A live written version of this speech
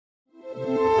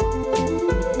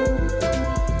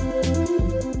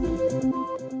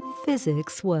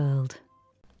Physics World.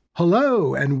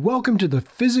 Hello, and welcome to the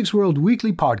Physics World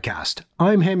Weekly Podcast.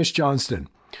 I'm Hamish Johnston.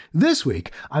 This week,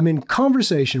 I'm in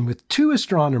conversation with two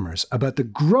astronomers about the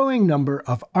growing number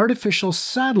of artificial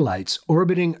satellites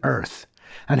orbiting Earth,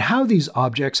 and how these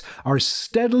objects are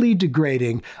steadily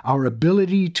degrading our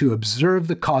ability to observe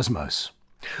the cosmos.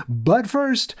 But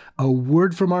first, a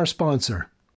word from our sponsor.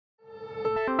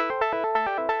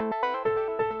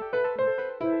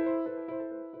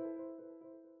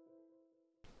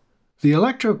 The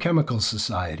Electrochemical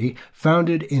Society,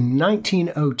 founded in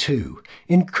 1902,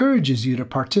 encourages you to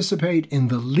participate in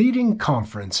the leading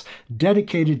conference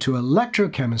dedicated to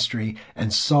electrochemistry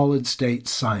and solid-state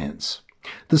science.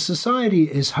 The Society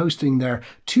is hosting their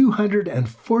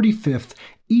 245th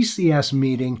ECS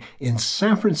meeting in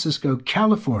San Francisco,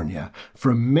 California,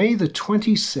 from May the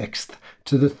 26th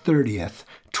to the 30th,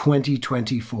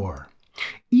 2024.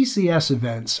 ECS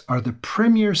events are the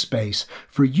premier space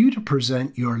for you to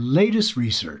present your latest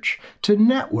research, to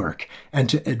network, and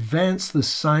to advance the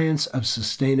science of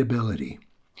sustainability.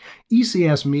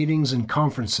 ECS meetings and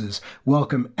conferences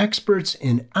welcome experts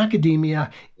in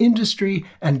academia, industry,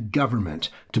 and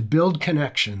government to build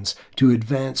connections to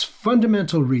advance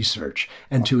fundamental research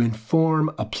and to inform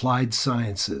applied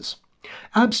sciences.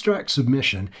 Abstract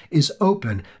submission is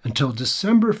open until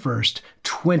December 1st,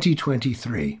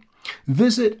 2023.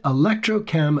 Visit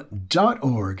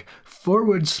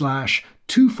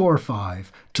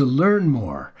electrochem.org/245 to learn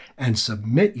more and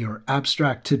submit your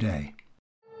abstract today.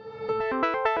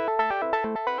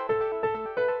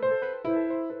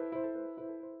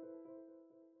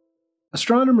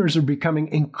 Astronomers are becoming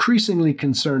increasingly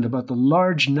concerned about the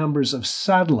large numbers of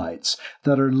satellites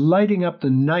that are lighting up the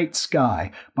night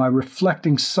sky by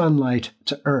reflecting sunlight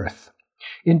to Earth.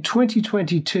 In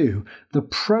 2022, the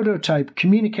prototype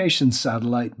communications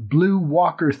satellite Blue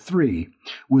Walker 3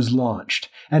 was launched,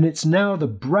 and it's now the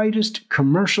brightest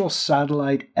commercial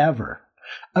satellite ever,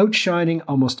 outshining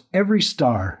almost every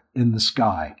star in the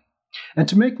sky. And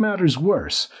to make matters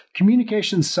worse,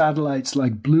 communications satellites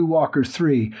like Blue Walker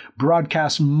 3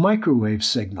 broadcast microwave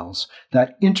signals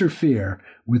that interfere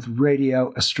with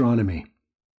radio astronomy.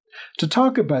 To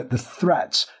talk about the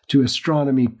threats to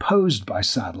astronomy posed by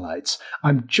satellites,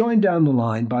 I'm joined down the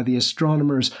line by the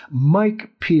astronomers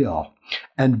Mike Peel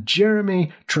and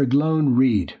Jeremy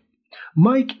Treglone-Reed.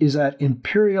 Mike is at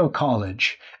Imperial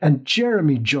College, and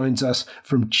Jeremy joins us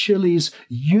from Chile's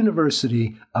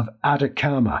University of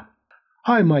Atacama.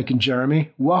 Hi, Mike and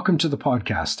Jeremy. Welcome to the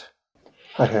podcast.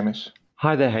 Hi, Hamish.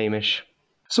 Hi there, Hamish.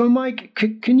 So, Mike,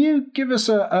 can you give us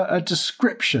a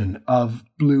description of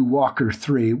Blue Walker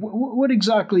 3? What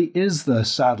exactly is the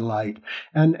satellite,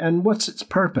 and what's its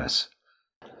purpose?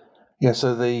 Yeah,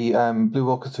 so the Blue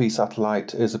Walker 3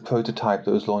 satellite is a prototype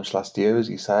that was launched last year, as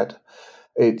you said.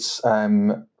 It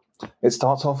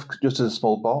starts off just as a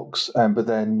small box, but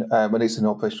then when it's in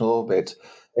operational orbit,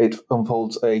 it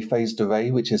unfolds a phased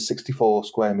array, which is 64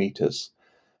 square meters,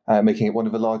 making it one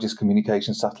of the largest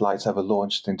communication satellites ever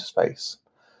launched into space.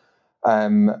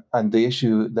 And the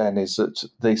issue then is that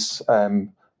this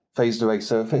phased array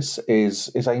surface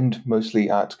is aimed mostly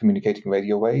at communicating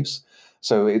radio waves.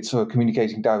 So it's for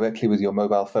communicating directly with your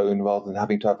mobile phone rather than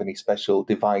having to have any special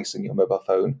device in your mobile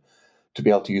phone to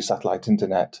be able to use satellite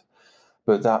internet.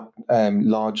 But that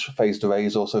large phased array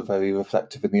is also very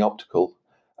reflective in the optical.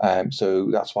 So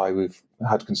that's why we've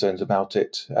had concerns about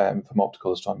it from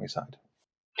optical astronomy side.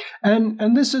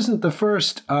 And this isn't the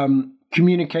first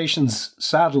communications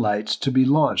satellite to be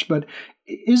launched, but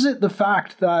is it the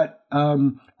fact that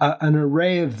an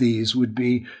array of these would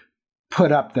be put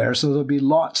up there, so there'll be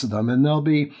lots of them, and they'll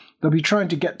be trying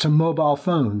to get to mobile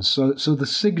phones, so the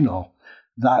signal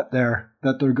that they're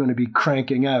going to be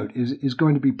cranking out is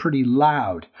going to be pretty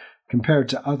loud compared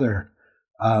to other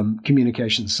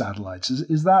communications satellites.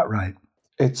 Is that right?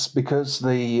 It's because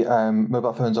the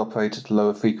mobile phones operate at a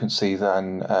lower frequency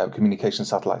than communication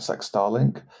satellites like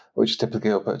Starlink, which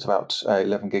typically operate at about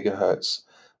 11 gigahertz,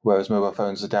 whereas mobile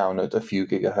phones are down at a few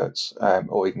gigahertz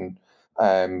or even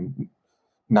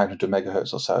 900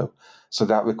 megahertz or so. So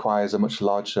that requires a much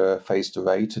larger phased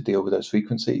array to deal with those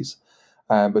frequencies.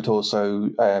 But also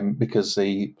because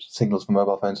the signals from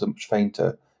mobile phones are much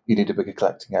fainter, you need a bigger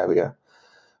collecting area.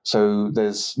 So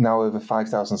there's now over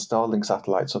 5,000 Starlink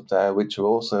satellites up there, which are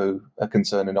also a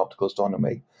concern in optical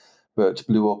astronomy. But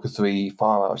Blue Walker 3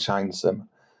 far outshines them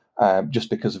just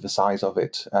because of the size of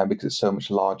it, because it's so much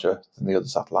larger than the other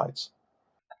satellites.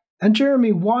 And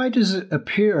Jeremy, why does it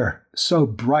appear so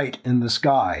bright in the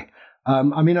sky?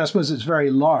 I suppose it's very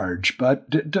large, but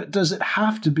does it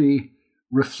have to be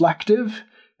reflective?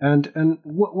 And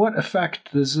what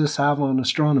effect does this have on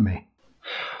astronomy?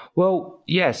 Well,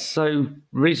 yes. So,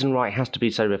 reason why it has to be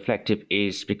so reflective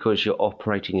is because you're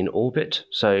operating in orbit,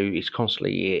 so it's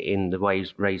constantly in the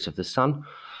rays of the sun.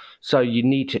 So, you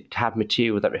need to have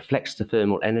material that reflects the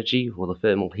thermal energy or the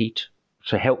thermal heat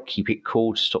to help keep it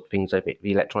cool to stop the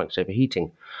electronics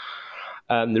overheating.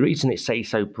 The reason it stays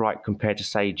so bright compared to,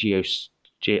 say, GPS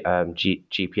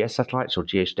satellites or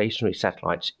geostationary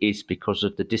satellites is because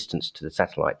of the distance to the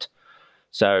satellite.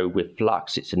 So with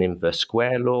flux, it's an inverse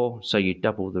square law. So you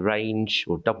double the range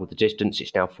or double the distance,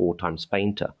 it's now 4 times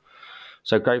fainter.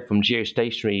 So go from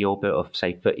geostationary orbit of,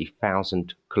 say,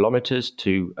 30,000 kilometers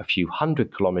to a few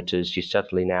hundred kilometers, you're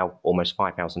suddenly now almost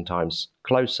 5,000 times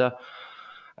closer.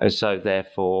 And so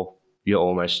therefore, you're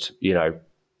almost,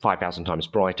 5,000 times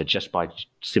brighter just by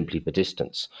simply the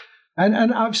distance.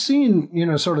 And I've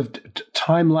seen, sort of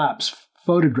time lapse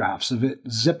photographs of it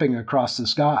zipping across the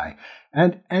sky.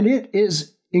 And it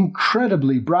is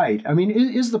incredibly bright. I mean,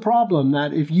 is the problem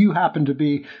that if you happen to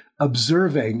be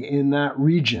observing in that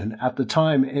region at the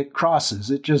time it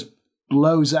crosses, it just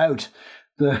blows out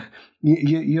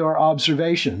your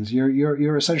observations.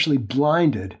 You're essentially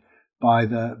blinded by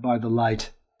the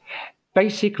light.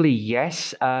 Basically,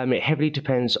 yes. It heavily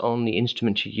depends on the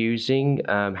instrument you're using,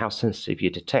 how sensitive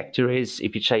your detector is.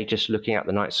 If you say just looking at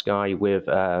the night sky with,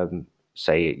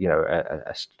 say,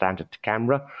 a standard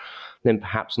camera, then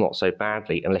perhaps not so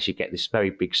badly, unless you get this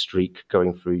very big streak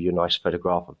going through your nice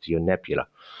photograph of your nebula.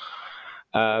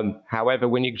 However,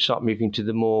 when you start moving to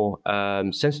the more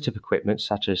sensitive equipment,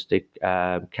 such as the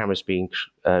cameras being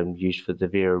used for the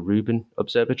Vera Rubin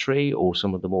Observatory, or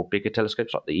some of the more bigger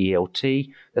telescopes like the ELT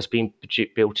that's been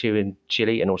built here in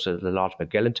Chile, and also the Large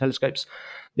Magellan telescopes,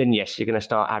 then yes, you're going to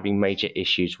start having major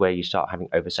issues where you start having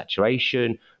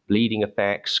oversaturation, bleeding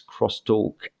effects,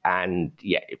 crosstalk, and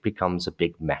it becomes a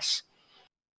big mess.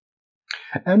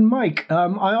 And Mike,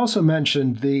 I also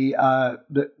mentioned the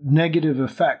negative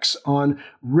effects on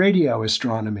radio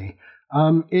astronomy.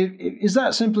 Is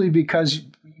that simply because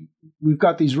we've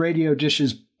got these radio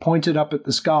dishes pointed up at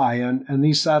the sky, and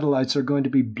these satellites are going to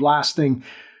be blasting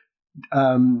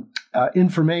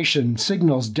information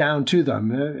signals down to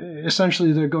them?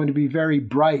 Essentially, they're going to be very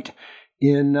bright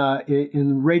in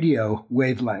radio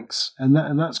wavelengths,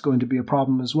 and that's going to be a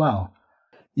problem as well.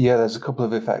 Yeah, there's a couple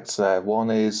of effects there. One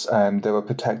is there are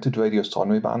protected radio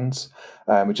astronomy bands,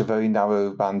 which are very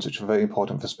narrow bands, which are very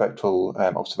important for spectral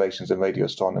observations in radio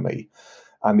astronomy.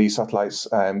 And these satellites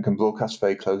can broadcast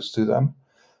very close to them.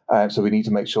 So we need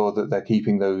to make sure that they're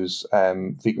keeping those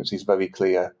frequencies very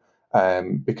clear,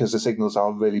 because the signals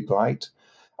are really bright.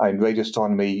 And radio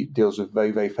astronomy deals with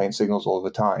very, very faint signals all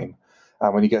the time.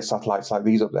 And when you get satellites like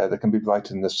these up there, they can be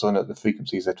brighter than the sun at the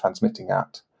frequencies they're transmitting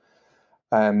at.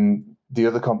 The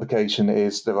other complication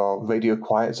is there are radio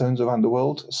quiet zones around the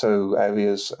world. So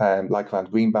areas like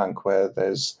around Greenbank, where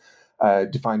there's a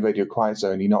defined radio quiet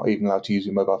zone, you're not even allowed to use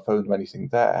your mobile phone or anything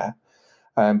there.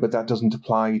 But that doesn't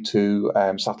apply to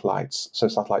satellites. So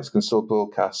satellites can still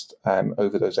broadcast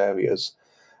over those areas.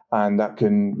 And that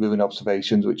can ruin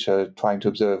observations which are trying to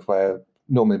observe where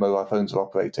normally mobile phones are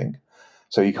operating.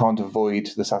 So you can't avoid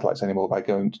the satellites anymore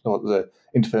or the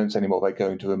interference anymore by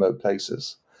going to remote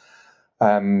places.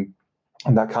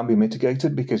 And that can be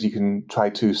mitigated because you can try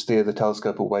to steer the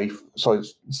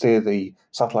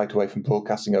satellite away from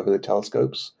broadcasting over the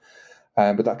telescopes.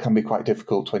 But that can be quite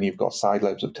difficult when you've got side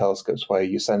lobes of telescopes where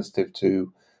you're sensitive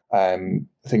to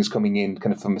things coming in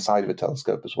kind of from the side of a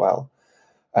telescope as well.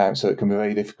 So it can be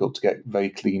very difficult to get very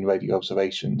clean radio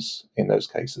observations in those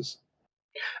cases.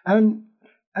 And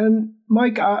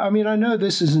Mike, I mean, I know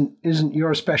this isn't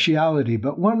your speciality,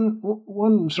 but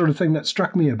one sort of thing that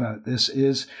struck me about this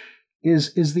is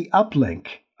the uplink.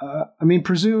 I mean,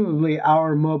 presumably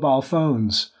our mobile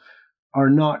phones are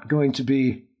not going to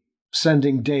be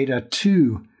sending data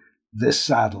to this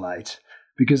satellite,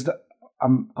 because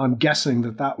I'm guessing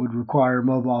that would require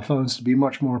mobile phones to be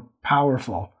much more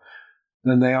powerful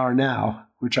than they are now,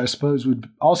 which I suppose would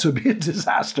also be a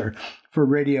disaster for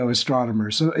radio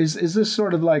astronomers. So is this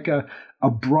sort of like a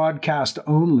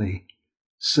broadcast-only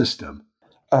system?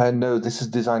 No, this is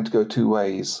designed to go two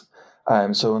ways.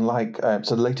 So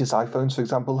the latest iPhones, for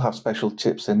example, have special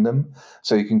chips in them,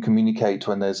 so you can communicate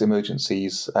when there's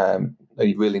emergencies.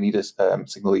 You really need a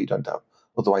signal you don't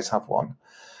otherwise have one.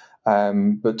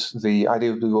 But the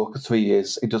idea of Blue Orca 3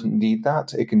 is it doesn't need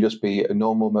that. It can just be a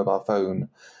normal mobile phone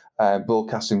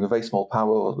broadcasting with very small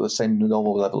power or the same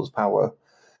normal level of power.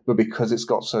 But because it's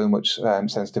got so much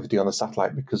sensitivity on the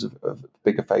satellite because of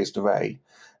bigger phased array,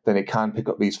 then it can pick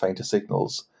up these fainter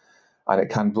signals. And it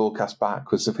can broadcast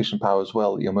back with sufficient power as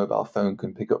well. Your mobile phone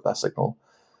can pick up that signal.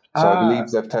 So I believe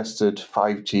they've tested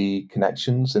 5G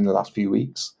connections in the last few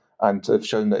weeks, and have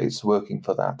shown that it's working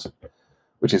for that,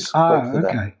 which is great for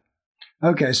them.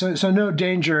 Okay, so no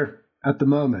danger at the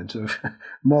moment of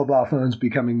mobile phones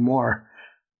becoming more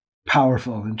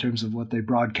powerful in terms of what they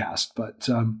broadcast, but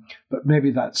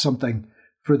maybe that's something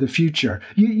for the future.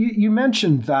 You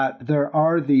mentioned that there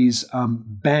are these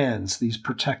bands, these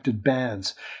protected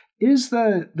bands. Is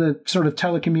the sort of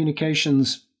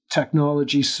telecommunications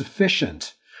technology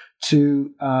sufficient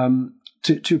to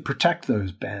protect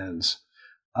those bands,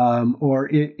 or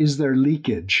is there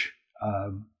leakage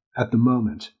at the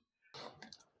moment?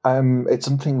 It's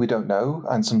something we don't know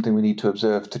and something we need to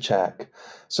observe to check.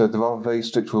 So there are very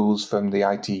strict rules from the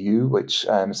ITU which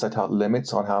set out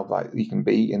limits on how bright you can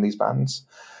be in these bands,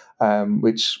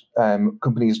 which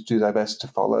companies do their best to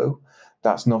follow.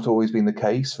 That's not always been the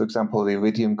case. For example, the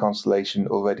Iridium constellation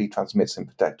already transmits in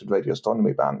protected radio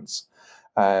astronomy bands,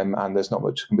 and there's not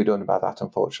much can be done about that,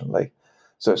 unfortunately.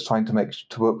 So it's trying to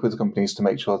work with the companies to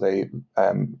make sure they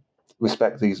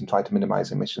respect these and try to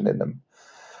minimize emission in them.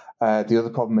 The other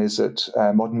problem is that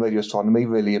modern radio astronomy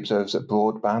really observes at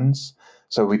broad bands.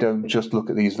 So we don't just look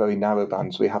at these very narrow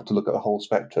bands, we have to look at the whole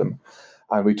spectrum.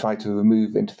 And we try to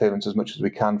remove interference as much as we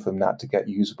can from that to get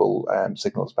usable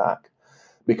signals back.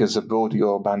 Because the broader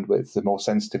your bandwidth, the more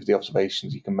sensitive the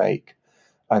observations you can make.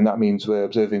 And that means we're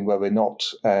observing where we're not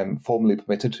formally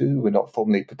permitted to, we're not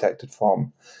formally protected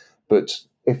from. But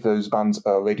if those bands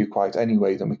are radio quiet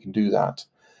anyway, then we can do that.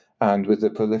 And with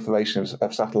the proliferation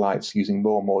of satellites using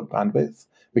more and more bandwidth,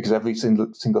 because every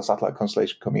single satellite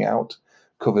constellation coming out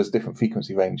covers different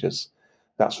frequency ranges,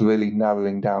 that's really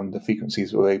narrowing down the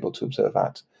frequencies we're able to observe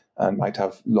at and might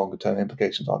have longer term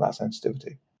implications on that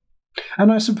sensitivity.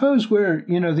 And I suppose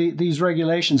these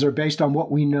regulations are based on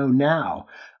what we know now.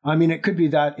 I mean, it could be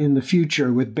that in the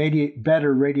future with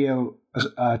better radio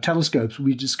telescopes,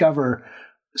 we discover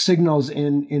signals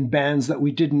in bands that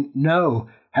we didn't know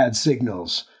had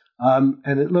signals. And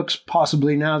it looks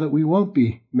possibly now that we won't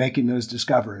be making those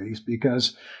discoveries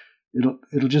because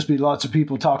it'll just be lots of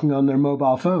people talking on their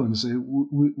mobile phones.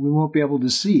 We won't be able to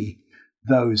see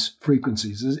those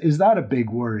frequencies. Is that a big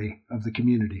worry of the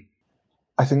community?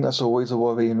 I think that's always a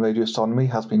worry in radio astronomy,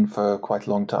 has been for quite a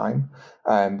long time.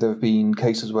 There have been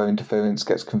cases where interference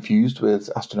gets confused with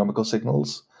astronomical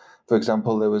signals. For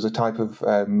example, there was a type of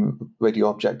radio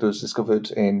object that was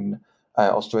discovered in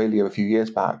Australia a few years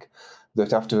back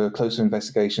that after a closer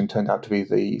investigation turned out to be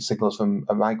the signals from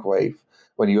a microwave.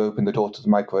 When you open the door to the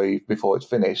microwave before it's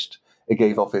finished, it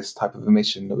gave off this type of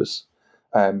emission that was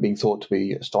being thought to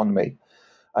be astronomy.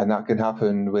 And that can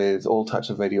happen with all types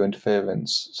of radio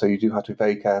interference. So you do have to be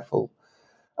very careful,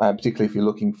 particularly if you're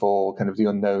looking for kind of the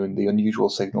unknown, the unusual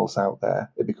signals out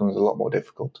there. It becomes a lot more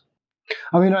difficult.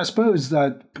 I mean, I suppose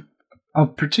that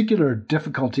of particular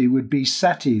difficulty would be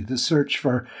SETI, the search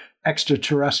for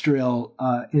extraterrestrial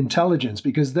intelligence,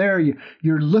 because there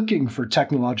you're looking for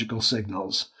technological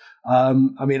signals. I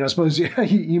mean, I suppose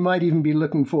you might even be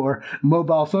looking for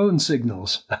mobile phone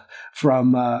signals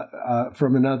from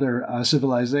another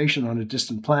civilization on a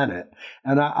distant planet.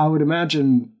 And I would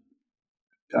imagine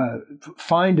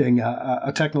finding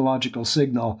a technological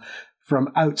signal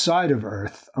from outside of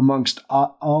Earth amongst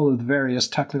all of the various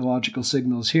technological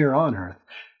signals here on Earth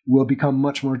will become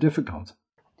much more difficult.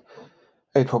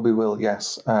 It probably will,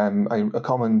 yes. A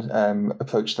common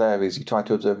approach there is you try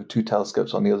to observe two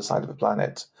telescopes on the other side of a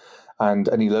planet, and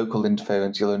any local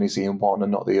interference you'll only see in one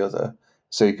and not the other,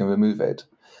 so you can remove it.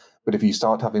 But if you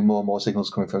start having more and more signals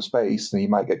coming from space, then you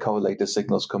might get correlated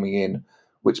signals coming in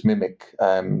which mimic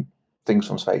things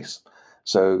from space.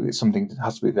 So it's something that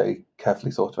has to be very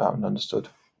carefully thought about and understood.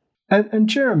 And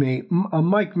Jeremy,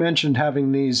 Mike mentioned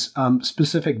having these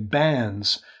specific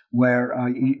bands where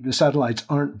the satellites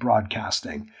aren't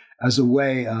broadcasting as a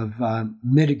way of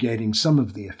mitigating some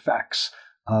of the effects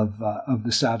of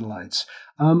the satellites.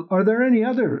 Are there any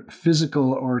other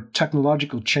physical or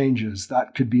technological changes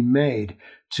that could be made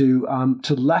to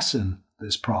lessen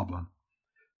this problem?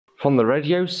 From the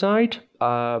radio side,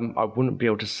 I wouldn't be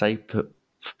able to say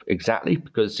exactly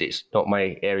because it's not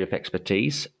my area of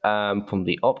expertise. From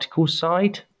the optical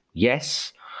side,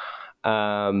 yes.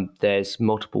 There's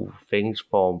multiple things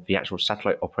from the actual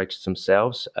satellite operators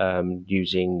themselves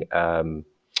using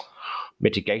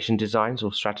mitigation designs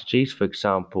or strategies. For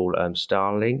example,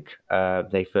 Starlink,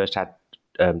 they first had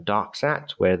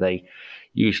DarkSat, where they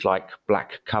used like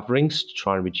black coverings to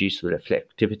try and reduce the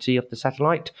reflectivity of the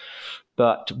satellite.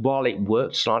 But while it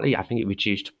worked slightly, I think it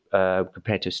reduced,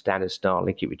 compared to standard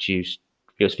Starlink, it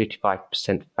was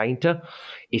 55% fainter.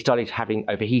 It started having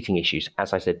overheating issues.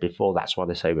 As I said before, that's why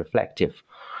they're so reflective.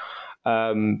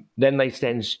 Then they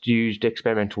used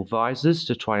experimental visors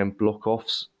to try and block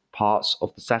off parts of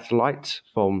the satellite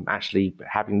from actually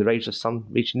having the rays of the sun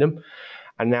reaching them.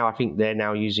 And now I think they're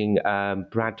now using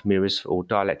Bragg mirrors or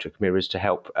dielectric mirrors to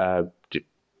help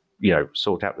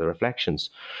sort out the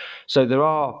reflections. So there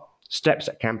are steps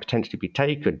that can potentially be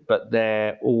taken, but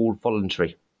they're all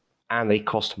voluntary and they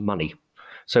cost money.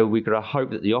 So we've got to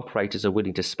hope that the operators are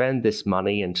willing to spend this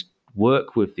money and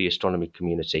work with the astronomy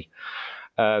community.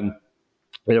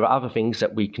 There are other things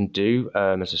that we can do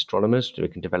as astronomers. We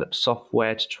can develop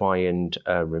software to try and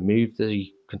remove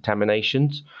the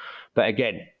contaminations. But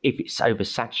again, if it's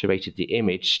oversaturated the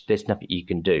image, there's nothing you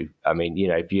can do. I mean,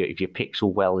 if your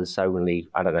pixel well is only,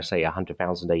 I don't know, say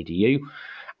 100,000 ADU,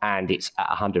 and it's at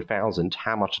 100,000,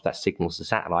 how much of that signals the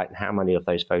satellite, and how many of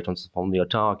those photons are from your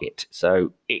target?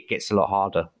 So it gets a lot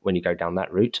harder when you go down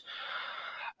that route.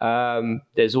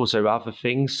 There's also other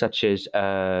things such as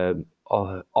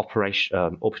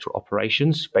orbital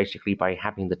operations, basically by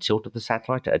having the tilt of the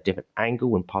satellite at a different angle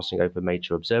when passing over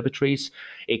major observatories.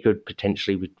 It could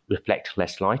potentially reflect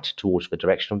less light towards the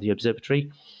direction of the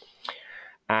observatory.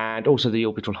 And also the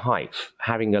orbital height.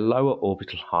 Having a lower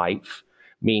orbital height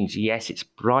means, yes, it's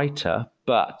brighter,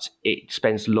 but it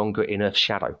spends longer in Earth's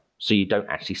shadow. So you don't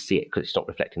actually see it because it's not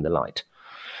reflecting the light.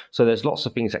 So there's lots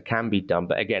of things that can be done.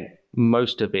 But again,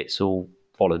 most of it's all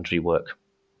voluntary work.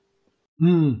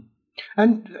 Mm.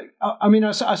 And I mean,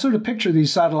 I sort of picture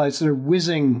these satellites that are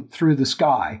whizzing through the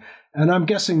sky. And I'm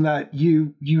guessing that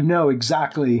you know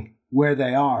exactly where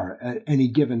they are at any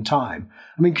given time.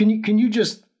 I mean, can you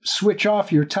just switch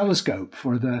off your telescope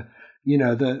for the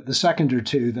second or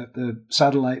two that the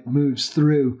satellite moves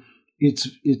through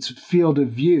its field of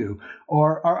view,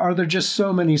 or are there just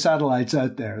so many satellites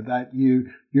out there that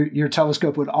your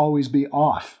telescope would always be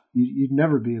off? You'd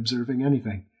never be observing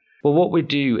anything. Well, what we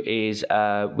do is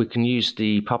we can use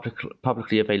the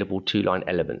publicly available two-line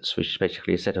elements, which is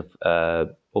basically a set of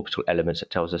orbital elements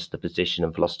that tells us the position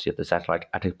and velocity of the satellite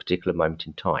at a particular moment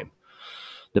in time.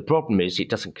 The problem is it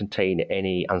doesn't contain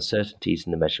any uncertainties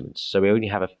in the measurements. So we only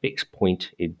have a fixed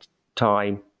point in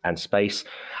time and space,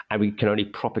 and we can only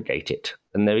propagate it.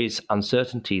 And there is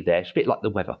uncertainty there. It's a bit like the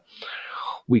weather.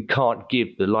 We can't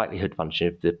give the likelihood function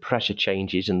if the pressure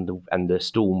changes and the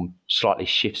storm slightly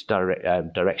shifts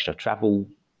direction of travel.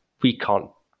 We can't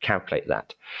calculate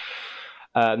that.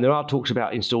 There are talks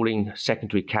about installing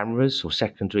secondary cameras or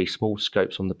secondary small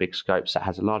scopes on the big scopes that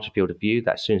has a larger field of view.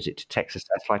 That as soon as it detects a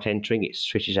satellite entering, it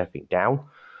switches everything down.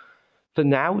 For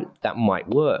now, that might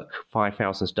work.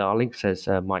 5,000 Starlinks, as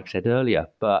Mike said earlier.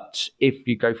 But if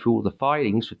you go through all the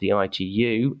filings with the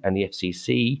ITU and the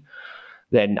FCC,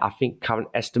 then I think current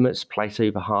estimates place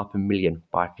over 500,000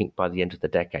 by the end of the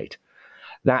decade.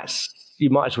 You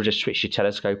might as well just switch your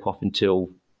telescope off until,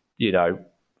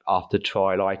 after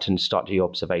twilight and start your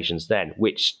observations then,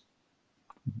 which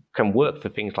can work for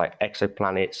things like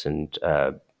exoplanets and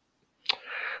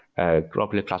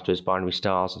globular clusters, binary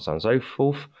stars, and so on and so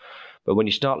forth. But when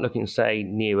you start looking, say,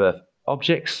 near-Earth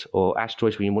objects or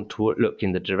asteroids, when you want to look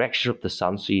in the direction of the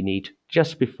sun, so you need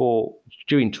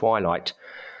during twilight,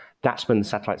 that's when the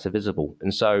satellites are visible.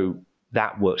 And so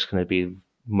that work's going to be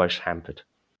most hampered.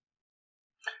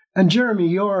 And Jeremy,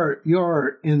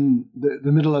 you're in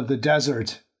the middle of the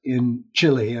desert in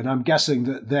Chile, and I'm guessing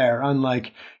that there,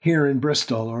 unlike here in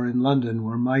Bristol or in London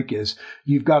where Mike is,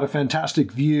 you've got a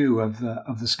fantastic view of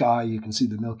the sky. You can see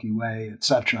the Milky Way,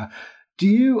 etc.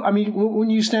 When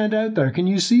you stand out there, can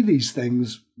you see these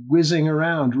things whizzing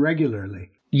around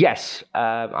regularly? Yes.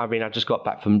 I just got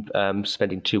back from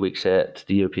spending 2 weeks at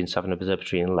the European Southern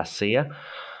Observatory in La Silla.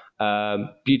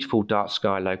 Beautiful dark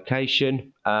sky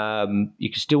location. You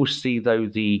can still see, though,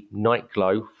 the night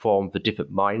glow from the different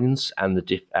mines and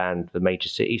the major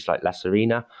cities like La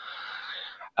Serena.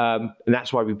 And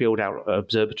that's why we build our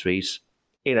observatories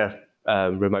in a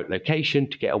remote location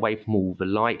to get away from all the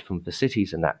light from the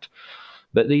cities and that.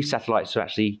 But these satellites are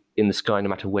actually in the sky no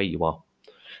matter where you are.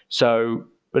 So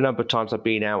a number of times I've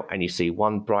been out and you see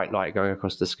one bright light going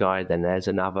across the sky, then there's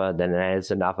another,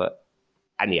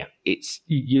 and yeah,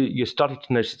 you're starting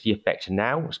to notice the effect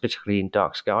now, particularly in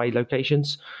dark sky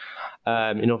locations.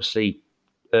 In obviously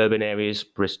urban areas,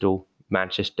 Bristol,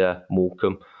 Manchester,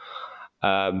 Morecambe,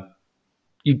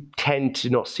 you tend to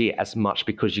not see it as much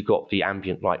because you've got the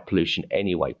ambient light pollution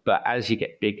anyway. But as you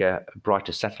get bigger,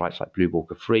 brighter satellites like Blue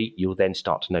Walker 3, you'll then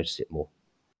start to notice it more.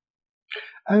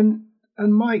 And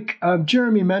Mike,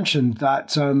 Jeremy mentioned that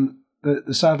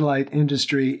the satellite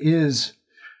industry is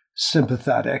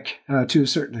sympathetic to a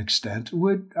certain extent.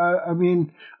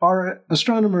 Are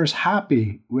astronomers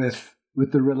happy with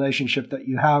the relationship that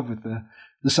you have with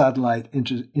the satellite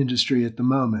industry at the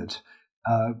moment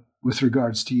with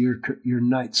regards to your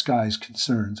night skies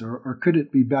concerns, or could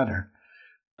it be better?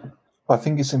 I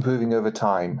think it's improving over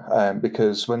time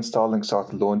because when Starlink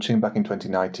started launching back in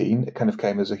 2019, it kind of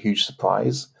came as a huge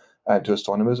surprise to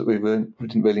astronomers. We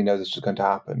didn't really know this was going to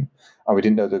happen, and we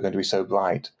didn't know they were going to be so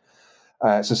bright.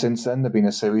 So since then, there have been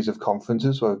a series of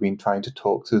conferences where we've been trying to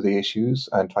talk through the issues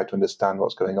and try to understand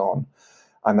what's going on.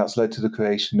 And that's led to the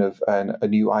creation of a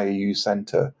new IAU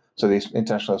centre, so the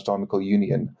International Astronomical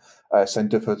Union,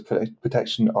 Centre for the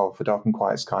Protection of the Dark and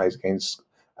Quiet Skies Against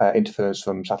Interference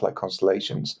from Satellite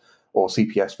Constellations, or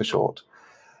CPS for short.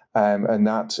 And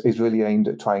that is really aimed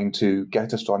at trying to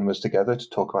get astronomers together to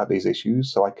talk about these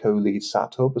issues. So I co-lead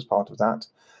SatHub as part of that,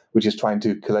 which is trying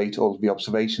to collate all of the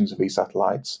observations of these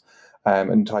satellites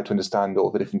and try to understand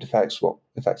all the different effects, what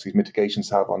effects these mitigations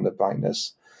have on the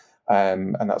brightness.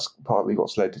 And that's partly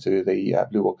what's led to the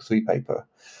Blue Walker 3 paper.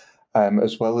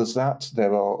 As well as that,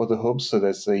 there are other hubs. So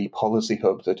there's the policy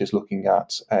hub that is looking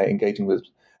at engaging with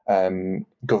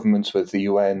governments, with the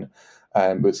UN,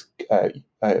 with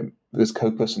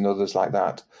COPUS and others like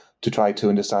that, to try to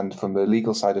understand from the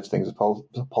legal side of things,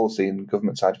 the policy and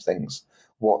government side of things,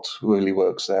 what really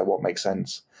works there, what makes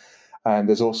sense. And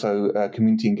there's also a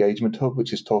community engagement hub,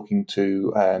 which is talking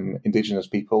to Indigenous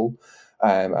people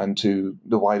and to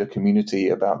the wider community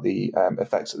about the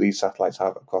effects that these satellites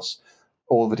have across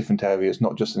all the different areas,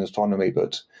 not just in astronomy,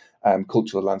 but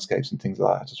cultural landscapes and things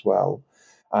like that as well.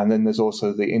 And then there's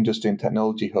also the Industry and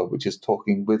Technology Hub, which is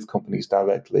talking with companies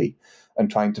directly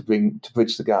and trying to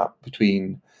bridge the gap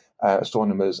between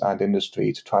astronomers and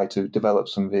industry to try to develop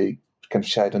some of the kind of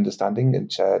shared understanding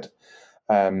and shared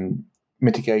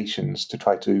mitigations to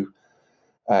try to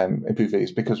improve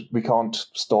these, because we can't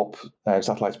stop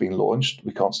satellites being launched.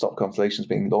 We can't stop constellations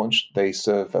being launched. They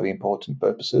serve very important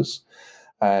purposes.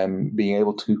 Being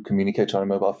able to communicate on a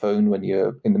mobile phone when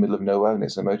you're in the middle of nowhere and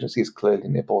it's an emergency is clearly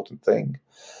an important thing.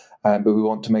 But we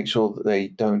want to make sure that they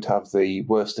don't have the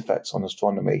worst effects on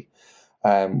astronomy,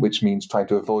 which means trying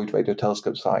to avoid radio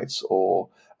telescope sites or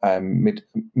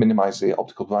minimize the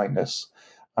optical brightness.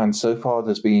 And so far,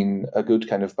 there's been a good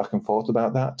kind of back and forth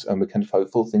about that, and we're kind of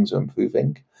hopeful things are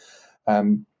improving.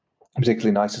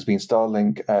 Particularly nice has been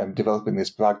Starlink developing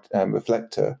this Bragg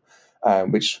reflector,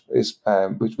 which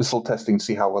we're still testing to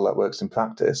see how well that works in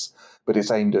practice, but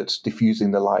it's aimed at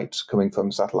diffusing the light coming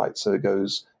from satellites so it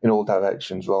goes in all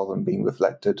directions rather than being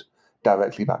reflected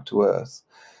directly back to Earth.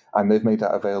 And they've made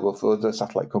that available for other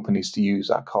satellite companies to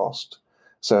use at cost.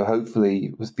 So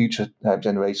hopefully with future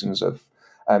generations of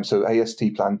so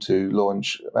AST plan to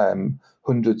launch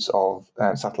hundreds of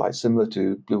satellites similar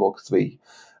to Blue Walker 3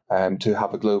 to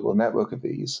have a global network of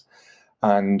these.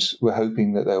 And we're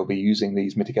hoping that they'll be using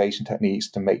these mitigation techniques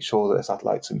to make sure that the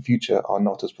satellites in the future are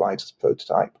not as bright as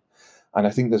prototype. And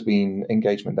I think there's been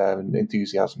engagement there and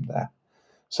enthusiasm there.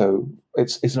 So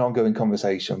it's an ongoing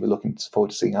conversation. We're looking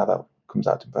forward to seeing how that comes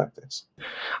out in practice.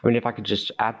 I mean, if I could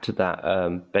just add to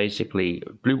that, basically,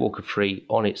 Blue Walker 3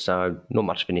 on its own, not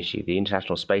much of an issue. The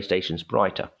International Space Station's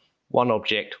brighter. One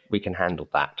object, we can handle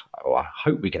that. Or I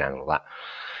hope we can handle that.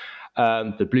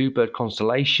 The Bluebird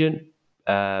constellation,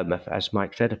 as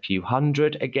Mike said, a few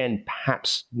hundred. Again,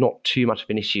 perhaps not too much of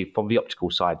an issue from the optical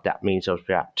side. That means there's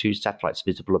about 2 satellites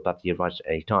visible above the horizon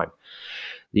at any time.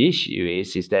 The issue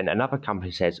is then another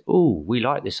company says, oh, we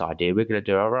like this idea, we're going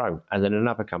to do our own. And then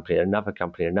another company, and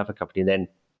then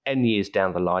N years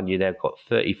down the line, you've now got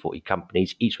 30, 40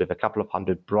 companies, each with a couple of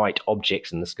hundred bright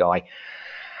objects in the sky.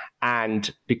 And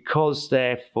because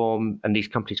they're from, and these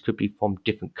companies could be from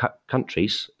different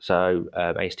countries, so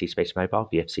AST Space Mobile,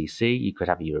 the FCC, you could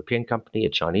have a European company, a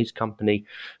Chinese company,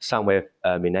 somewhere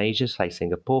in Asia, say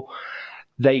Singapore.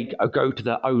 They go to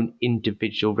their own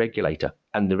individual regulator,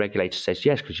 and the regulator says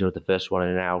yes, because you're the first one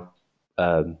in our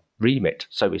remit.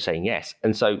 So we're saying yes.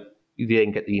 And so you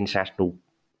then get the international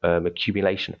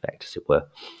accumulation effect, as it were.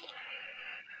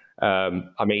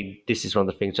 I mean, this is one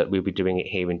of the things that we'll be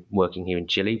doing working here in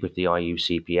Chile with the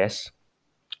IUCPS,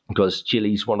 because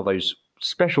Chile is one of those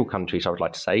special countries, I would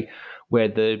like to say, where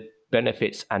the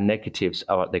benefits and negatives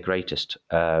are at their greatest.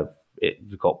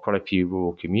 We've got quite a few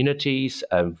rural communities,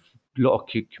 a lot of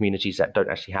communities that don't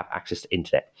actually have access to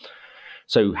internet.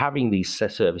 So having these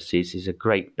services is a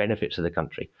great benefit to the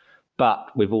country.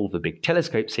 But with all the big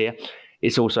telescopes here,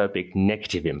 it's also a big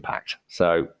negative impact.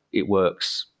 So it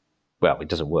works. Well, it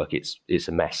doesn't work. It's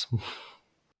a mess.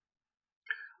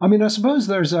 I mean, I suppose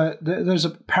there's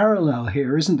a parallel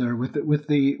here, isn't there, with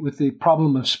the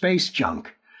problem of space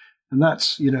junk, and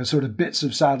that's sort of bits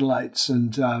of satellites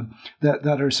and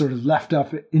that are sort of left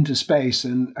up into space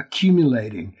and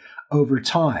accumulating over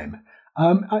time.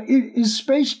 Is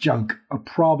space junk a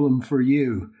problem for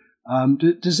you?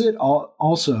 Does it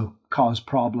also cause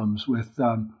problems with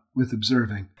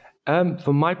observing?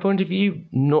 From my point of view,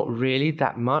 not really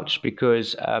that much,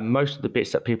 because most of the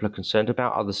bits that people are concerned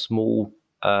about are the small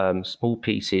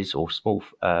pieces or small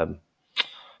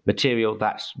material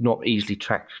that's not easily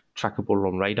trackable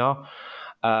on radar.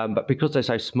 But because they're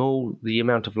so small, the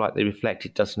amount of light they reflect,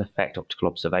 it doesn't affect optical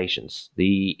observations.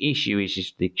 The issue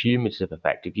is the cumulative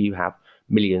effect. If you have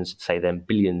millions, say then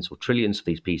billions or trillions of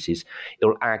these pieces,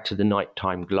 it'll add to the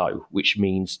nighttime glow, which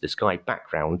means the sky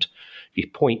background, if you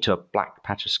point to a black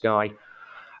patch of sky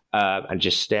and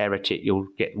just stare at it, you'll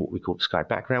get what we call the sky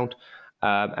background.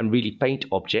 And really faint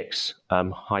objects,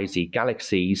 high Z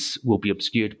galaxies, will be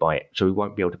obscured by it. So we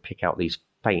won't be able to pick out these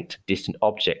faint, distant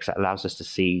objects that allows us to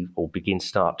see or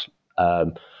start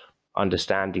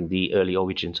understanding the early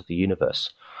origins of the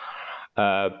universe.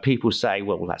 People say,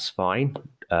 well, that's fine.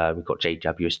 We've got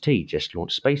JWST, just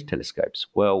launched space telescopes.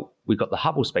 Well, we've got the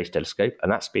Hubble Space Telescope,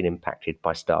 and that's been impacted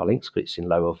by Starlink because it's in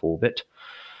low Earth orbit.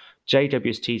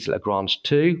 JWST is Lagrange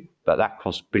 2, but that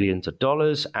costs billions of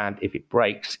dollars, and if it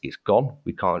breaks, it's gone.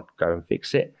 We can't go and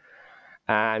fix it.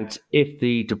 And if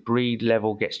the debris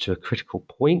level gets to a critical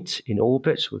point in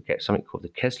orbit, we'll get something called the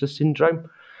Kessler syndrome,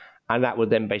 and that would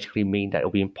then basically mean that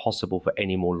it'll be impossible for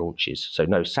any more launches. So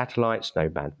no satellites, no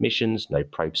manned missions, no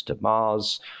probes to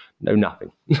Mars, no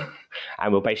nothing.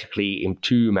 And we'll basically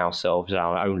entomb ourselves in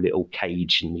our own little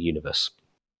cage in the universe.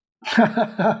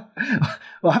 Well,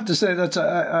 I have to say that's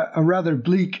a rather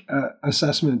bleak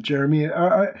assessment, Jeremy.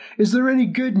 Is there any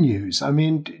good news? I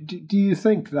mean, do you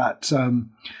think that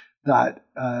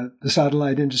the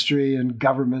satellite industry and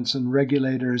governments and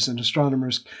regulators and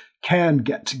astronomers can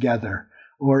get together,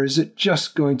 or is it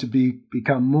just going to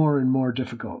become more and more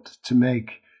difficult to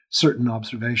make certain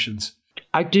observations?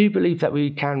 I do believe that we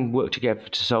can work together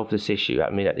to solve this issue.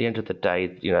 I mean, at the end of the day,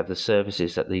 the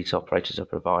services that these operators are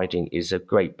providing is a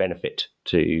great benefit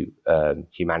to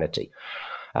humanity,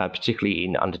 particularly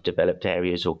in underdeveloped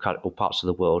areas or parts of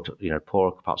the world,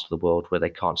 poorer parts of the world where they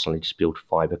can't suddenly just build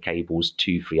fiber cables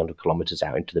 200-300 kilometers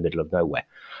out into the middle of nowhere.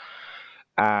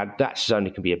 That's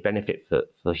only can be a benefit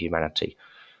for humanity.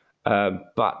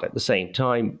 But at the same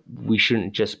time, we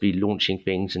shouldn't just be launching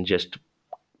things and just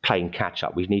playing catch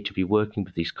up. We need to be working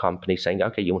with these companies saying,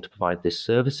 okay, you want to provide this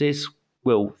services?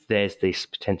 Well, there's this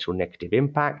potential negative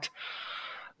impact.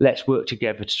 Let's work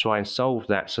together to try and solve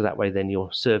that, so that way then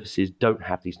your services don't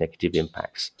have these negative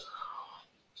impacts.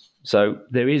 So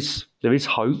there is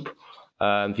hope.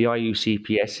 The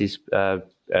IUCPS is a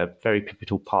very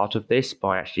pivotal part of this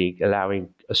by actually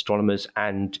allowing astronomers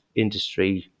and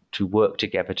industry to work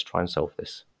together to try and solve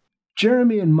this.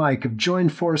 Jeremy and Mike have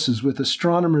joined forces with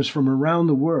astronomers from around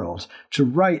the world to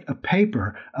write a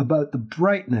paper about the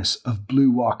brightness of Blue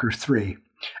Walker 3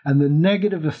 and the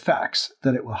negative effects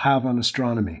that it will have on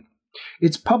astronomy.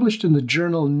 It's published in the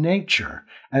journal Nature,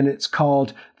 and it's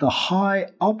called The High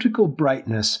Optical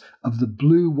Brightness of the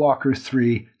Blue Walker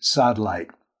 3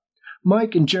 Satellite.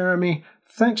 Mike and Jeremy,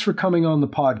 thanks for coming on the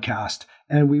podcast,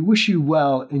 and we wish you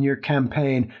well in your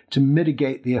campaign to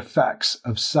mitigate the effects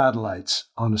of satellites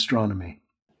on astronomy.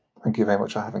 Thank you very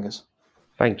much for having us.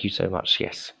 Thank you so much,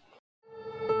 yes.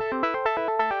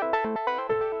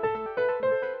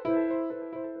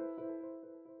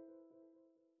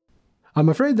 I'm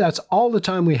afraid that's all the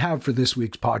time we have for this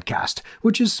week's podcast,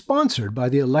 which is sponsored by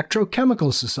the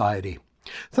Electrochemical Society.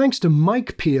 Thanks to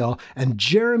Mike Peel and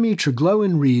Jeremy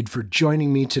Treglowan-Reed for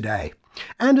joining me today.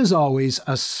 And as always,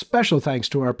 a special thanks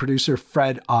to our producer,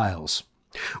 Fred Isles.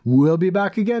 We'll be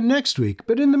back again next week,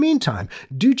 but in the meantime,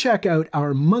 do check out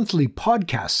our monthly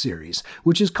podcast series,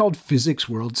 which is called Physics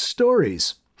World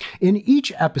Stories. In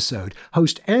each episode,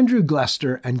 host Andrew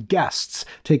Glester and guests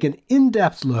take an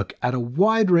in-depth look at a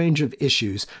wide range of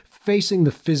issues facing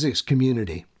the physics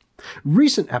community.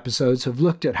 Recent episodes have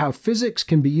looked at how physics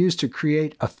can be used to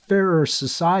create a fairer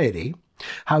society,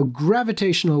 how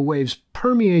gravitational waves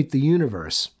permeate the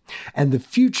universe, and the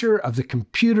future of the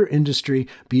computer industry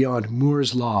beyond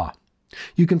Moore's Law.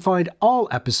 You can find all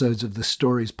episodes of the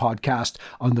Stories podcast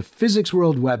on the Physics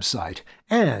World website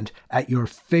and at your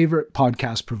favorite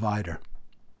podcast provider.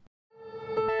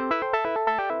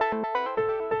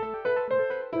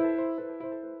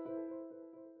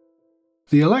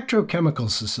 The Electrochemical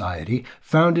Society,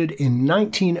 founded in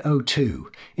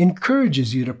 1902,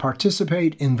 encourages you to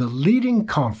participate in the leading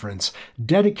conference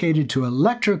dedicated to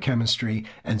electrochemistry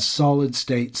and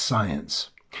solid-state science.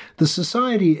 The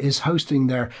Society is hosting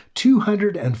their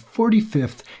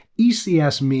 245th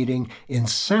ECS meeting in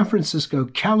San Francisco,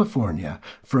 California,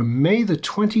 from May the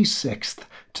 26th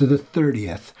to the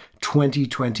 30th,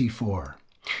 2024.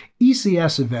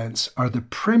 ECS events are the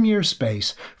premier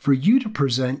space for you to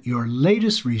present your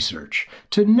latest research,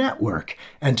 to network,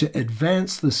 and to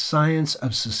advance the science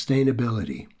of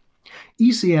sustainability.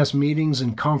 ECS meetings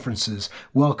and conferences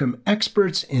welcome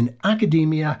experts in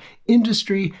academia,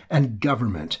 industry, and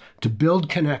government to build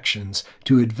connections,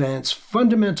 to advance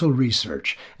fundamental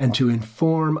research, and to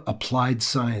inform applied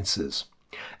sciences.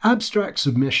 Abstract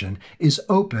submission is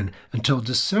open until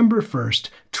December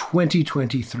 1st,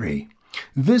 2023.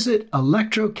 Visit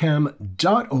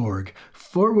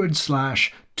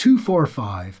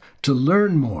electrochem.org/245 to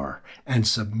learn more and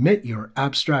submit your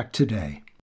abstract today.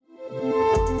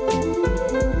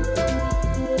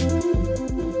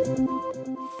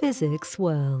 Physics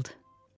World.